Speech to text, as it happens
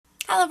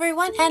Hello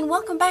everyone and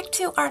welcome back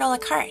to Art a la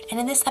Carte, and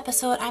in this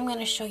episode I'm going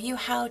to show you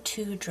how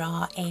to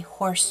draw a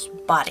horse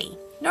body.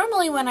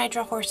 Normally when I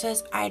draw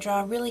horses, I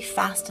draw really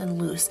fast and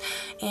loose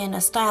in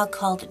a style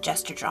called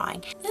gesture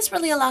drawing. This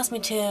really allows me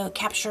to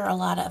capture a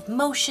lot of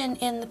motion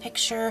in the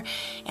picture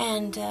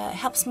and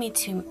helps me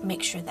to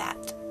make sure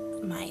that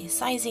my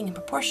sizing and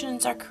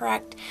proportions are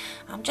correct.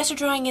 Gesture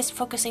drawing is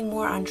focusing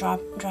more on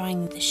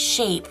drawing the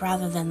shape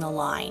rather than the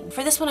line.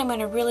 For this one I'm going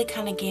to really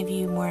kind of give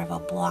you more of a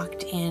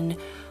blocked in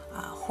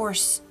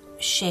horse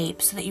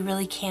shape so that you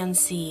really can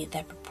see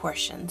the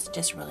proportions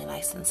just really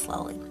nice and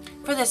slowly.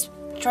 For this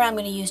drawing I'm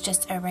going to use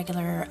just a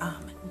regular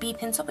B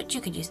pencil, but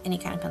you could use any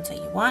kind of pencil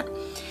you want.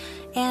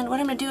 And what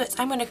I'm going to do is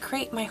I'm going to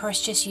create my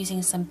horse just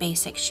using some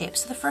basic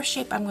shapes. So the first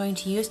shape I'm going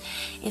to use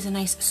is a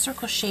nice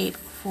circle shape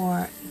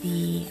for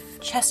the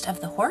chest of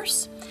the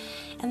horse.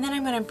 And then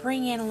I'm going to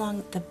bring in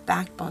along the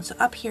backbone. So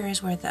up here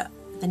is where the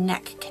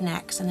neck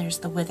connects, and there's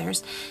the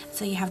withers.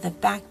 So you have the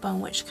backbone,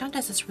 which kind of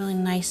does this really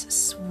nice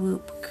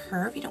swoop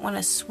curve. You don't want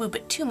to swoop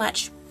it too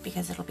much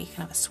because it'll be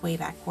kind of a sway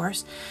back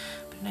horse,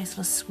 but a nice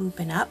little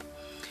swooping up.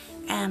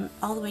 And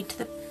all the way to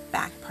the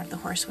back part of the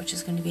horse, which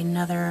is going to be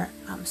another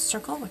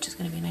circle, which is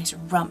going to be a nice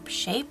rump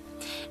shape.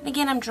 And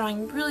again, I'm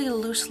drawing really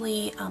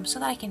loosely so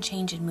that I can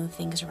change and move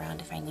things around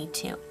if I need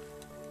to.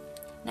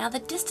 Now the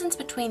distance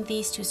between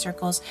these two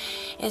circles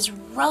is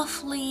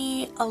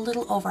roughly a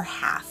little over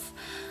half.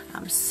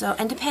 And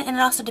it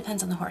also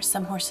depends on the horse.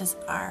 Some horses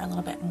are a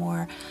little bit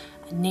more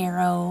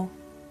narrow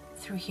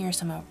through here,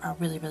 some are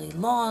really, really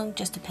long,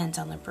 just depends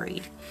on the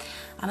breed.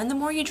 And the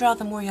more you draw,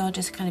 the more you'll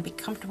just kind of be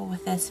comfortable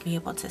with this, be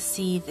able to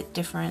see the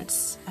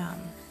difference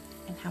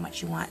and how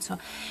much you want. So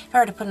if I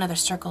were to put another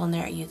circle in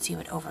there, you'd see it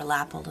would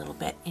overlap a little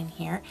bit in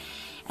here.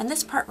 And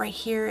this part right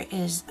here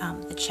is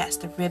the chest,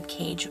 the rib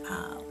cage,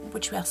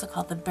 which we also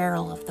call the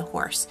barrel of the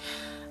horse.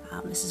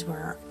 This is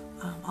where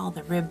all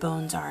the rib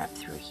bones are up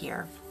through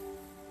here.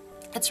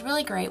 It's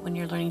really great when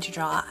you're learning to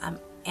draw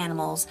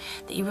animals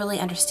that you really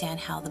understand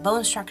how the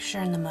bone structure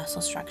and the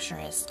muscle structure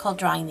is. It's called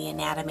drawing the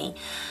anatomy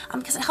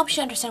because it helps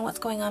you understand what's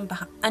going on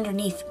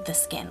underneath the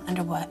skin,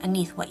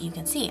 underneath what you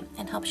can see,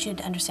 and helps you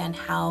to understand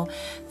how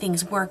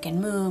things work and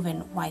move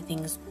and why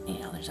things,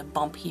 there's a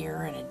bump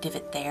here and a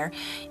divot there,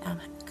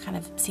 kind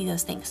of see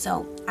those things.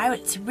 So I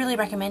would really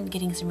recommend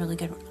getting some really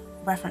good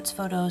reference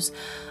photos,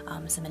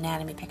 some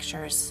anatomy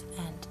pictures,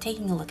 and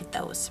taking a look at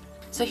those.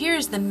 So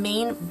here's the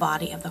main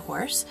body of the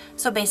horse.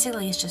 So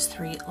basically it's just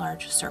 3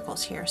 large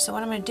circles here. So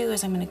what I'm going to do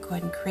is I'm going to go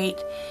ahead and create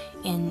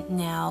in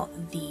now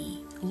the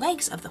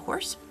legs of the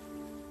horse.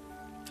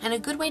 And a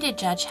good way to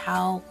judge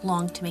how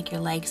long to make your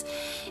legs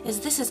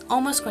is this is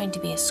almost going to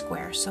be a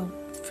square. So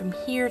from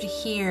here to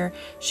here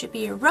should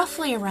be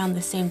roughly around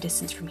the same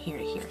distance from here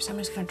to here. So I'm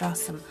just going to draw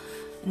some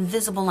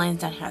invisible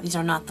lines down here. These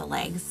are not the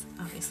legs.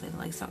 Obviously the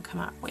legs don't come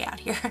out way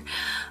out here.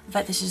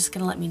 But this is just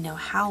going to let me know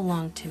how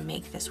long to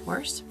make this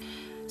horse.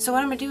 So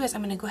what I'm going to do is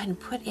I'm going to go ahead and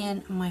put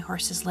in my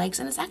horse's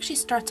legs, and it actually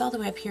starts all the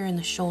way up here in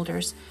the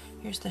shoulders.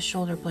 Here's the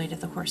shoulder blade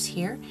of the horse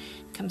here.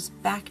 It comes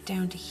back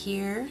down to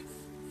here,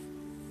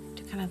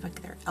 to kind of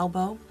like their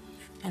elbow,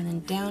 and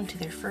then down to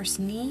their first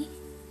knee,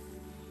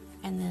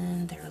 and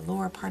then their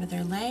lower part of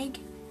their leg,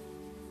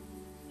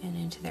 and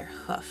into their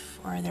hoof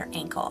or their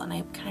ankle. And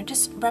I kind of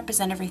just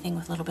represent everything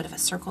with a little bit of a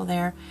circle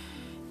there.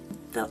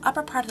 The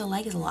upper part of the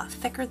leg is a lot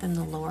thicker than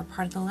the lower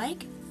part of the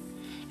leg.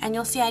 And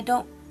you'll see I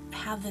don't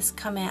have this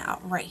come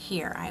out right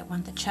here. I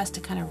want the chest to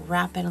kind of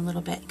wrap in a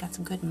little bit. Got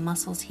some good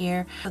muscles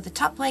here. So the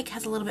top leg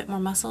has a little bit more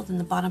muscle than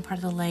the bottom part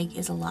of the leg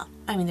is a lot.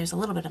 I mean, there's a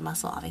little bit of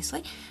muscle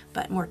obviously,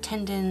 but more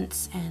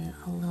tendons and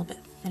a little bit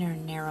thinner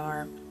and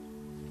narrower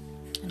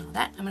and all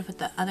that. I'm going to put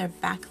the other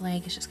back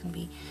leg, it's just going to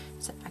be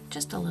set back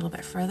just a little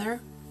bit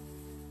further.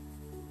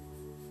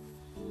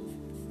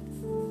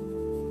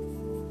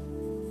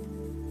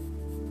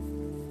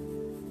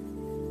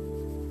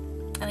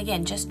 And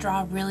again, just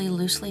draw really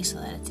loosely so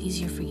that it's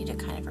easier for you to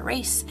kind of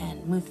erase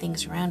and move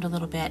things around a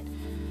little bit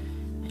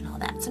and all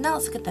that. So now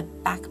let's look at the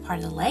back part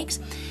of the legs.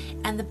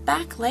 And the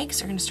back legs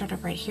are going to start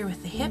up right here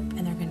with the hip,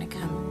 and they're going to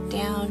come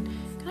down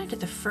kind of to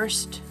the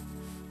first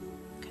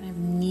kind of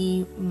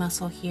knee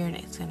muscle here, and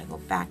it's going to go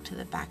back to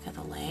the back of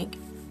the leg.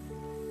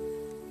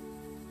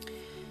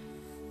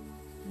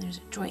 And there's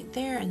a joint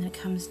there, and then it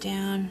comes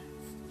down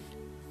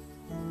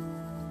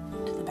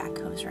to the back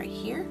hooves right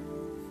here.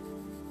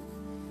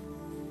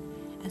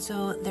 And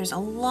so there's a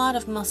lot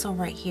of muscle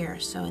right here.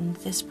 So in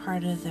this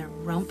part of the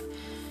rump,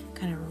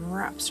 kind of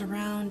wraps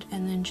around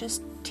and then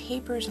just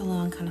tapers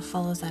along, kind of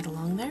follows that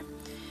along there.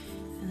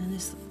 And then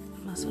this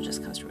muscle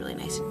just comes really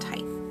nice and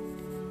tight.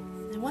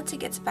 And once it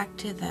gets back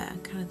to the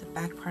kind of the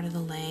back part of the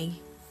leg,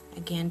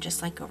 again,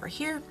 just like over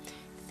here,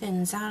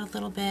 thins out a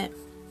little bit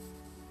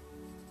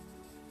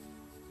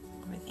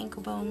over the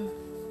ankle bone,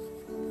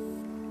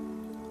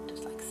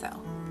 just like so.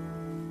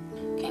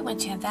 Okay,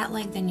 once you have that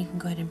leg, then you can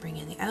go ahead and bring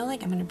in the other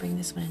leg. I'm going to bring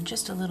this one in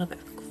just a little bit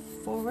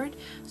forward.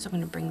 So I'm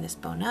going to bring this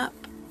bone up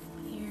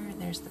here.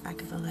 There's the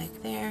back of the leg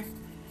there.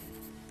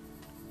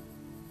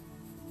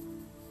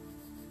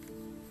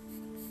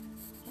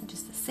 And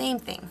just the same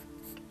thing.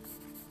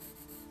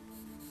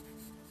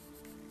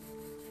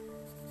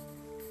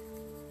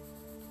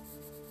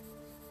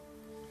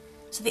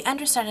 So the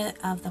underside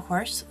of the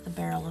horse, the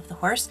barrel of the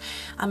horse,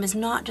 is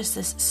not just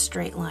this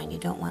straight line. You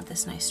don't want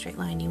this nice straight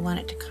line. You want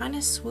it to kind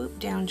of swoop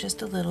down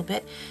just a little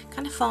bit,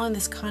 kind of following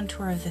this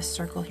contour of this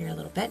circle here a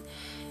little bit.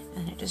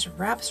 And it just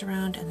wraps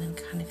around and then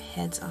kind of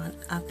heads on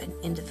up and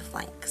into the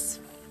flanks.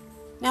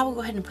 Now we'll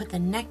go ahead and put the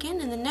neck in,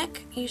 and the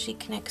neck usually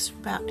connects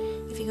about,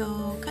 if you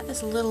go cut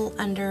this a little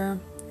under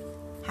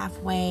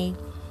halfway.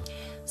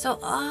 So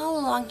all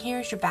along here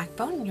is your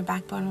backbone, and your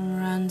backbone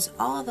runs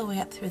all the way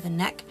up through the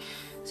neck.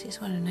 So you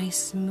just want a nice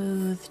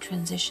smooth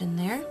transition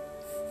there.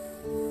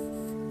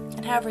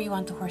 And however you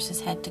want the horse's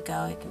head to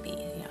go, it can be,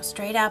 you know,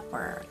 straight up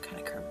or kind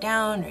of curved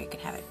down, or you can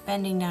have it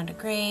bending down to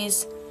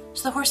graze.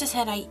 So the horse's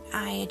head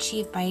I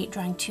achieved by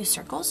drawing 2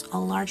 circles, a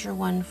larger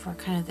one for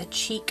kind of the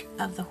cheek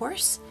of the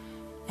horse,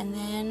 and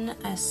then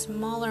a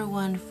smaller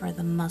one for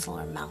the muzzle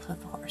or mouth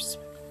of the horse.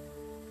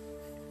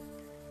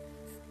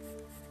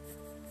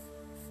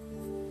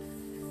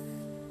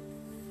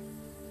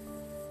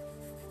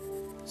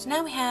 So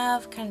now we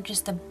have kind of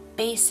just the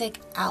basic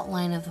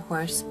outline of the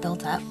horse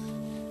built up.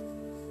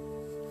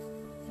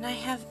 And I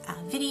have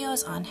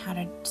videos on how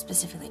to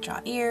specifically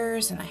draw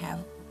ears, and I have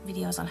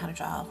videos on how to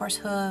draw horse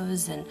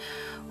hooves and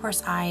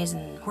horse eyes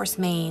and horse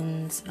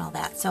manes and all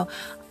that. So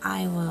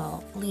I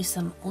will leave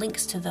some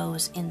links to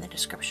those in the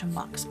description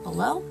box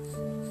below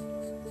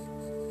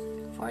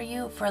for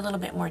you for a little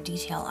bit more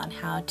detail on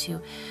how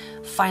to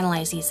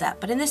finalize these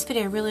up. But in this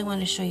video I really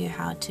want to show you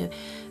how to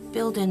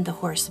build in the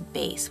horse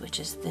base, which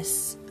is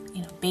this,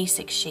 you know,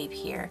 basic shape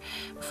here,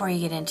 before you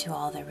get into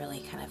all the really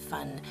kind of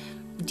fun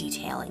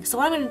detailing. So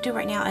what I'm going to do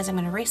right now is I'm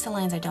going to erase the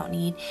lines I don't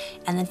need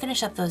and then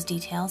finish up those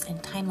details in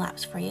time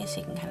lapse for you so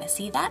you can kind of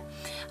see that.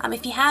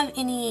 If you have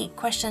any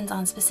questions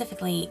on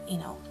specifically, you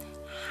know,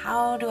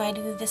 how do I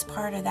do this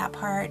part or that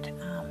part,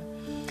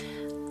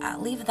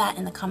 leave that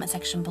in the comment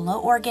section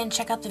below, or again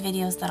check out the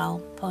videos that I'll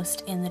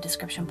post in the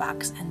description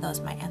box, and those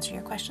might answer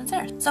your questions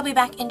there. So I'll be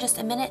back in just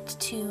a minute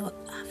to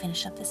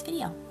finish up this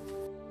video.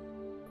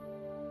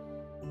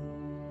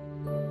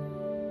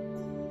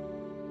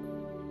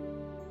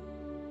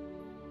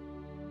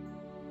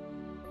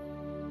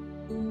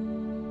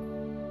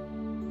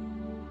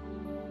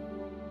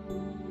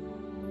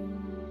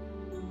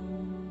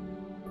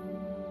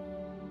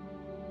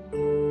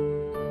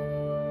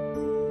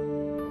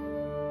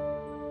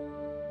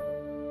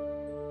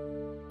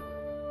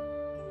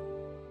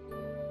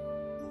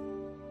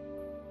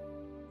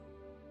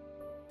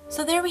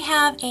 So there we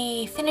have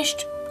a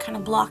finished kind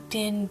of blocked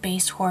in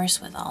base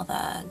horse with all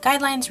the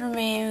guidelines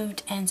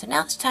removed, and so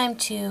now it's time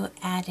to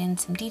add in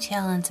some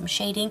detail and some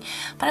shading,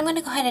 but I'm going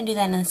to go ahead and do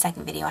that in the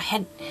second video. I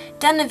had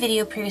done a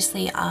video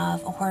previously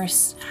of a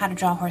horse, how to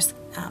draw a horse,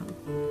 I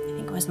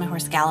think it was my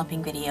horse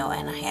galloping video,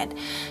 and I had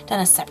done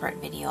a separate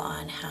video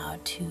on how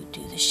to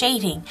do the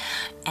shading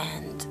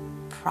and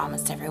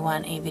promised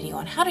everyone a video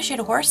on how to shade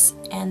a horse,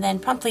 and then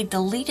promptly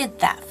deleted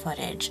that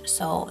footage.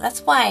 So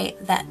that's why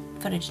that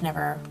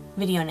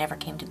video never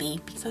came to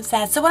be. So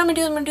sad. So what I'm going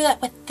to do is I'm going to do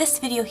that with this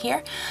video here.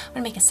 I'm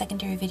going to make a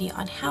secondary video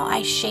on how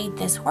I shade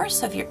this horse.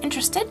 So if you're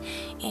interested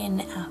in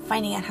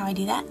finding out how I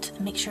do that,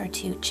 make sure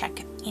to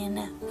check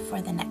in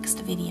for the next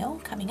video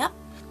coming up.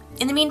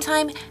 In the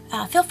meantime,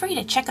 feel free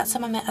to check out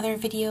some of my other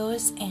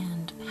videos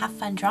and have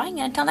fun drawing.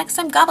 And until next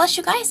time, God bless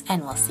you guys,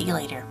 and we'll see you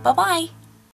later. Bye-bye.